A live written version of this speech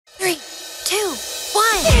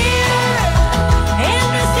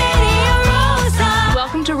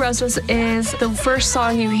Rosas is the first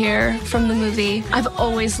song you hear from the movie. I've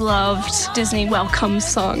always loved Disney welcome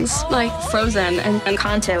songs, like Frozen and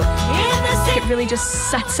Encanto. It really just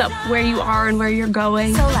sets up where you are and where you're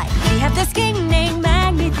going. So like, we have this king named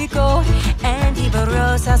Magnifico, and he built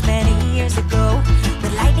Rosas many years ago,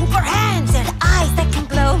 with lightning for hands and eyes that can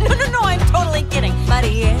glow. No, I'm totally kidding, but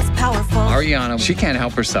he is powerful. Ariana, she can't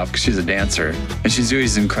help herself because she's a dancer, and she's doing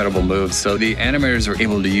these incredible moves, so the animators were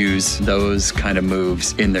able to use those kind of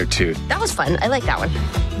moves in there too. That was fun. I like that one.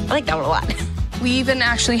 I like that one a lot. We even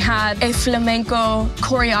actually had a flamenco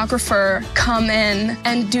choreographer come in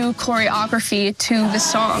and do choreography to the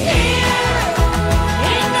song.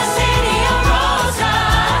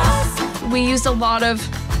 We used a lot of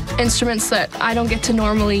instruments that I don't get to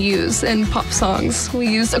normally use in pop songs. We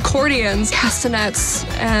used accordions, castanets,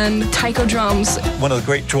 and taiko drums. One of the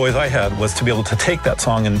great joys I had was to be able to take that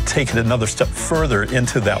song and take it another step further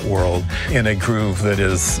into that world in a groove that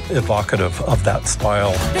is evocative of that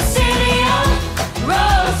style.